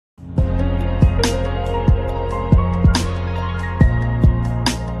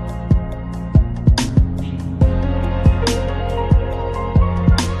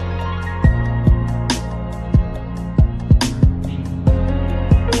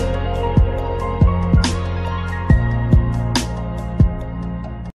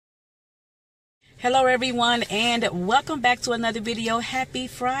Hello everyone, and welcome back to another video. Happy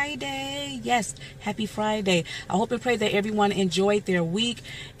Friday. Yes, happy Friday. I hope and pray that everyone enjoyed their week,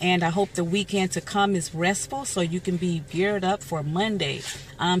 and I hope the weekend to come is restful so you can be geared up for Monday.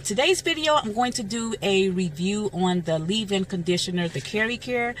 Today's video, I'm going to do a review on the leave-in conditioner, the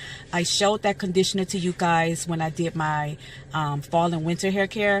keracare. I showed that conditioner to you guys when I did my fall and winter hair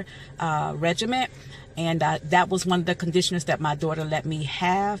care regimen. And that was one of the conditioners that my daughter let me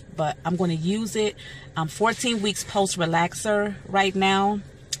have, but I'm going to use it. I'm 14 weeks post relaxer right now,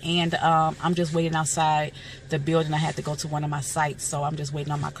 and I'm just waiting outside the building. I had to go to one of my sites, so I'm just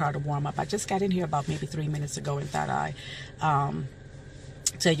waiting on my car to warm up. I just got in here about maybe 3 minutes ago and thought I'd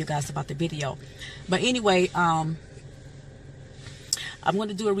tell you guys about the video. But anyway, I'm going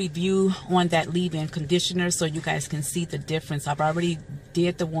to do a review on that leave-in conditioner so you guys can see the difference. I've already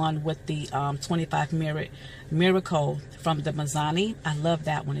did the one with the 25 Miracle from the Mazzani. I love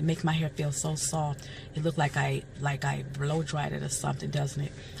that one. It makes my hair feel so soft. It looked like I blow dried it or something, doesn't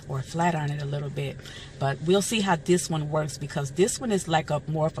it? Or flat iron it a little bit. But we'll see how this one works, because this one is like a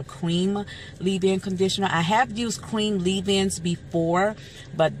more of a cream leave-in conditioner. I have used cream leave-ins before,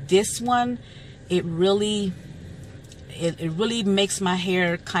 but this one, it really makes my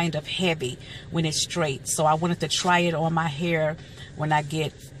hair kind of heavy when it's straight. So I wanted to try it on my hair when I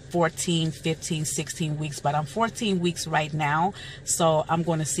get 14, 15, 16 weeks. But I'm 14 weeks right now, so I'm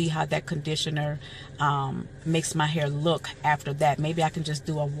going to see how that conditioner makes my hair look after that. Maybe I can just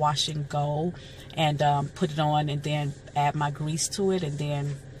do a wash and go and put it on and then add my grease to it and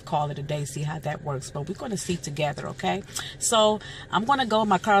then call it a day, see how that works. But we're going to see together, okay? So I'm going to go.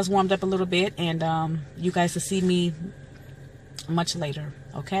 My car's warmed up a little bit, and you guys will see me much later,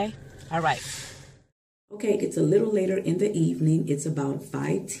 okay? All right. Okay, it's a little later in the evening. It's about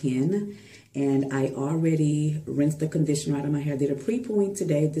 5:10, and I already rinsed the conditioner out of my hair. I did a pre-pooing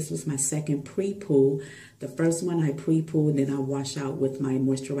today. This was my second pre-poo. The first one I pre-poo, and then I wash out with my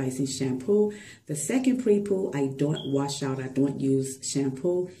moisturizing shampoo. The second pre-poo, I don't wash out. I don't use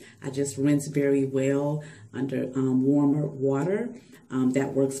shampoo. I just rinse very well under warmer water.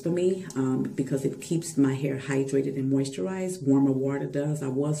 That works for me because it keeps my hair hydrated and moisturized. Warmer water does. I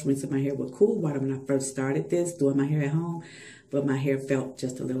was rinsing my hair with cool water when I first started this, doing my hair at home, but my hair felt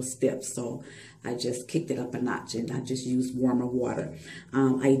just a little stiff, so I just kicked it up a notch and I just use warmer water.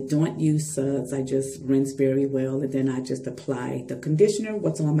 I don't use suds. I just rinse very well, and then I just apply the conditioner.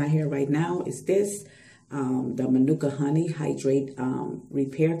 What's on my hair right now is this, the Manuka Honey Hydrate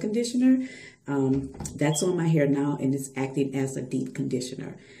Repair Conditioner. That's on my hair now, and it's acting as a deep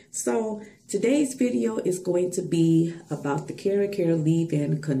conditioner. So today's video is going to be about the keracare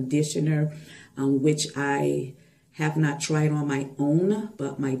leave-in conditioner, which I have not tried on my own,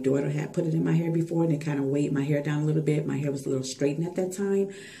 but my daughter had put it in my hair before, and it kind of weighed my hair down a little bit. My hair was a little straightened at that time.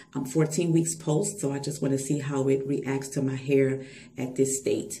 I'm 14 weeks post, so I just want to see how it reacts to my hair at this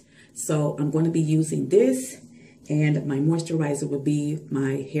state. So I'm going to be using this, and my moisturizer would be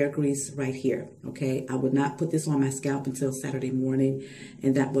my hair grease right here, okay? I would not put this on my scalp until Saturday morning,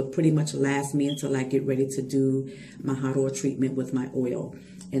 and that would pretty much last me until I get ready to do my hot oil treatment with my oil,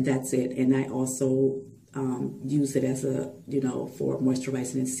 and that's it. And I also use it as a, for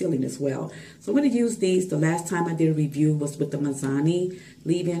moisturizing and sealing as well. So I'm going to use these. The last time I did a review was with the Mazzani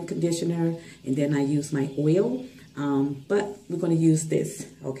leave-in conditioner, and then I used my oil, but we're going to use this,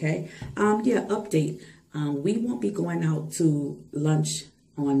 okay? Yeah, update. We won't be going out to lunch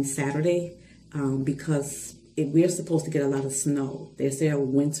on Saturday because we're supposed to get a lot of snow. They say a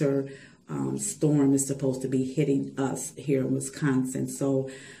winter storm is supposed to be hitting us here in Wisconsin. So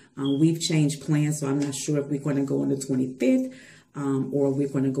we've changed plans, so I'm not sure if we're going to go on the 25th or we're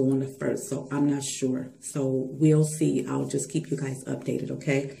going to go on the 1st. So I'm not sure. So we'll see. I'll just keep you guys updated,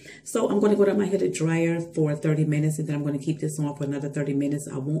 okay? So I'm going to go to my heated dryer for 30 minutes, and then I'm going to keep this on for another 30 minutes.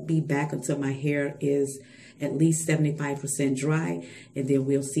 I won't be back until my hair is at least 75% dry, and then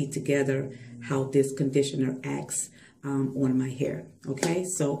we'll see together how this conditioner acts on my hair, okay?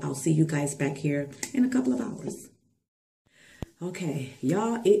 So I'll see you guys back here in a couple of hours. Okay,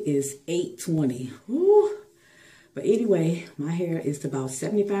 y'all, it is 8:20. Woo. But anyway, my hair is about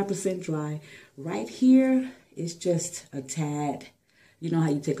 75% dry. Right here is just a tad. You know how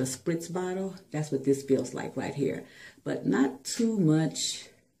you take a spritz bottle? That's what this feels like right here. But not too much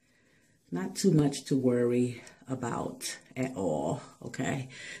to worry about at all, okay?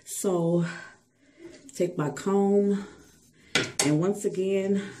 So take my comb, and once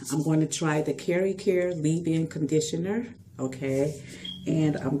again, I'm going to try the keracare leave-in conditioner, okay?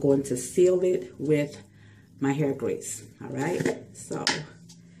 And I'm going to seal it with my hair grease, all right? So,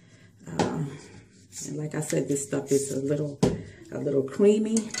 and like I said, this stuff is a little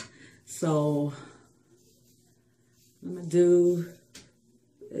creamy, so I'm gonna do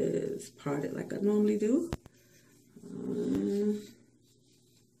is part it like I normally do.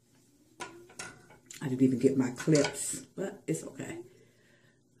 I didn't even get my clips, but it's okay.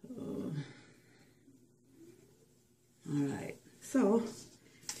 All right, so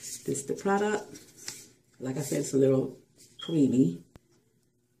this is the product. Like I said, it's a little creamy.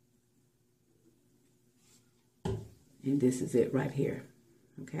 And this is it right here,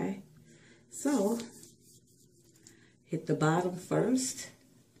 okay? So, hit the bottom first,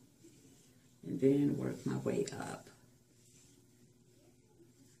 and then work my way up.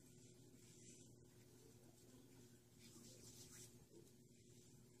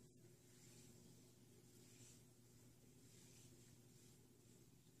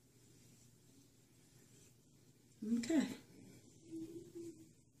 Okay.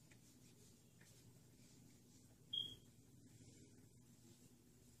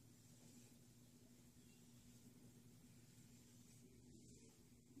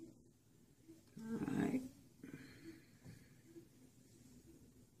 All right.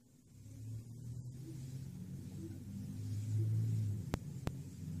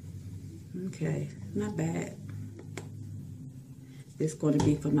 Okay, not bad. This is going to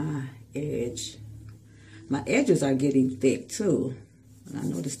be for my edge. My edges are getting thick too. And I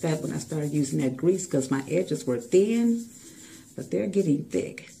noticed that when I started using that grease because my edges were thin, but they're getting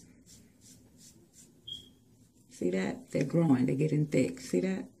thick. See that? They're growing, they're getting thick. See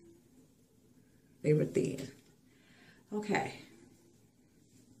that? They were thin. Okay.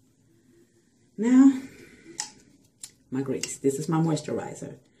 Now, my grease. This is my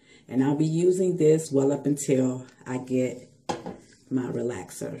moisturizer. And I'll be using this well up until I get my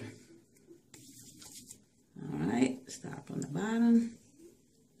relaxer. All right, start from the bottom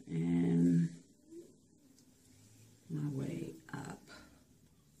and my way up.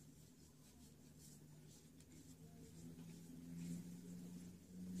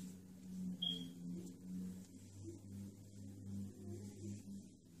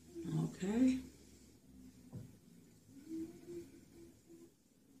 Okay.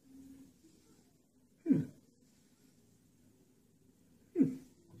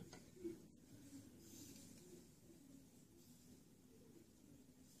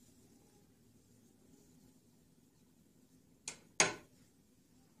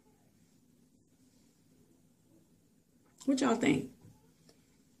 What y'all think?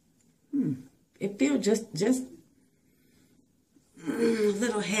 It feels just a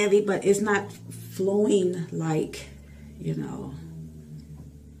little heavy, but it's not flowing like, you know,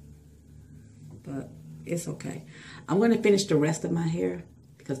 but it's okay. I'm going to finish the rest of my hair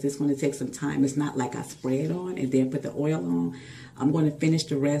because this is going to take some time. It's not like I spray it on and then put the oil on. I'm going to finish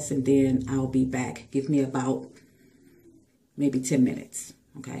the rest and then I'll be back. Give me about maybe 10 minutes.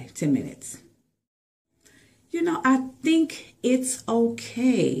 Okay, 10 minutes. You know, I think it's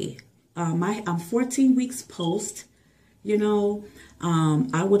okay. I'm 14 weeks post. You know,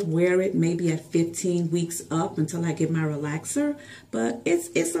 I would wear it maybe at 15 weeks up until I get my relaxer. But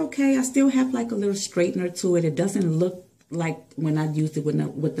it's okay. I still have like a little straightener to it. It doesn't look like when I used it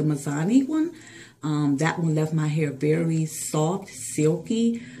with the Mazzani one. That one left my hair very soft,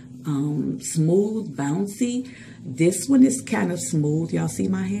 silky, smooth, bouncy. This one is kind of smooth. Y'all see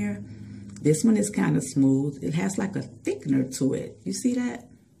my hair? This one is kind of smooth. It has like a thickener to it. You see that?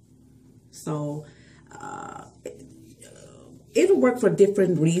 So it'll work for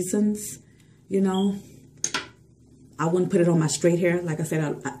different reasons, you know. I wouldn't put it on my straight hair. Like I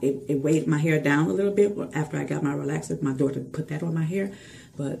said, it weighed my hair down a little bit after I got my relaxer. My daughter put that on my hair.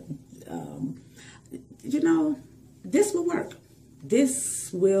 But, you know, this will work.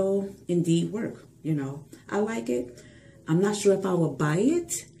 This will indeed work, you know. I like it. I'm not sure if I would buy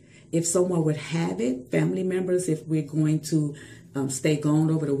it. If someone would have it, family members, if we're going to stay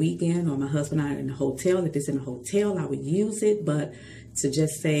gone over the weekend, or my husband and I are in a hotel, if it's in a hotel, I would use it. But to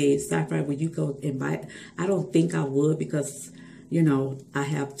just say, Sapphire, would you go and buy it? I don't think I would because, you know, I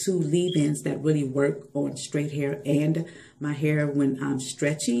have two leave-ins that really work on straight hair and my hair when I'm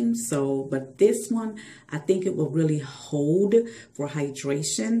stretching. So, but this one, I think it will really hold for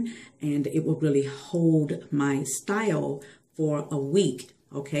hydration and it will really hold my style for a week.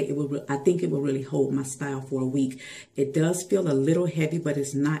 Okay, it will. I think it will really hold my style for a week. It does feel a little heavy, but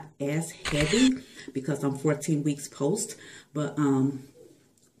it's not as heavy because I'm 14 weeks post. But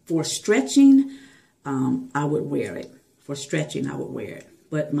for stretching, I would wear it. For stretching, I would wear it.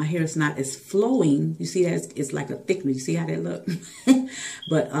 But my hair is not as flowing. You see that it's like a thickener. You see how that look?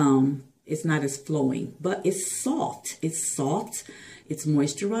 But it's not as flowing. But it's soft. It's soft. It's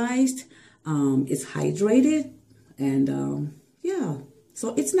moisturized. It's hydrated. And yeah.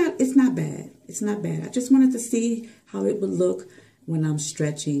 So it's not bad. It's not bad. I just wanted to see how it would look when I'm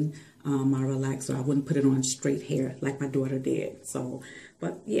stretching my relaxer. I wouldn't put it on straight hair like my daughter did. So,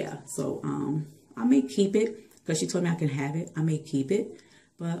 but yeah, so I may keep it because she told me I can have it. I may keep it,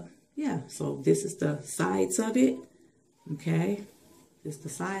 but yeah, so this is the sides of it. Okay, this is the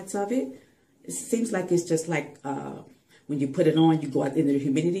sides of it. It seems like it's just like when you put it on, you go out into the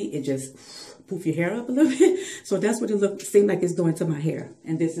humidity, it just poof your hair up a little bit. So that's what it seemed like it's doing to my hair.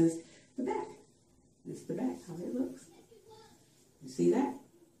 And this is the back. This is the back, how it looks. You see that?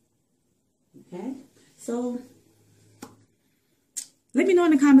 Okay, so let me know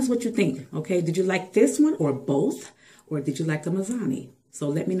in the comments what you think. Okay, did you like this one or both? Or did you like the Mazzani? So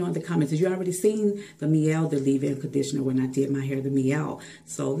let me know in the comments. Did you already seen the Miel, the leave-in conditioner when I did my hair, the Miel?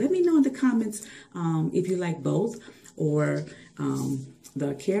 So let me know in the comments if you like both, or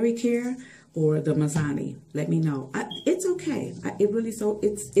the keracare or the Mazzani. Let me know. It's okay.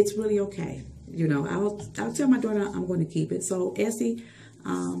 It's really okay. You know, I'll tell my daughter I'm going to keep it. So Essie,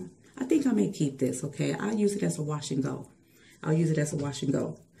 I think I may keep this. Okay, I'll use it as a wash and go. I'll use it as a wash and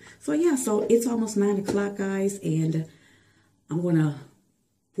go. So yeah, so it's almost 9 o'clock, guys, and I'm gonna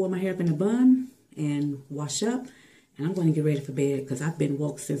pour my hair up in a bun and wash up, and I'm going to get ready for bed because I've been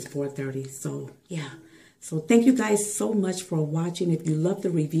woke since 4:30. So yeah, so thank you guys so much for watching. If you love the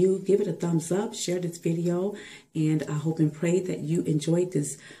review, give it a thumbs up, share this video, and I hope and pray that you enjoyed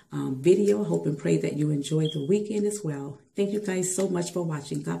this video. I hope and pray that you enjoyed the weekend as well. Thank you guys so much for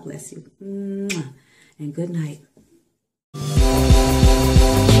watching. God bless you. And good night.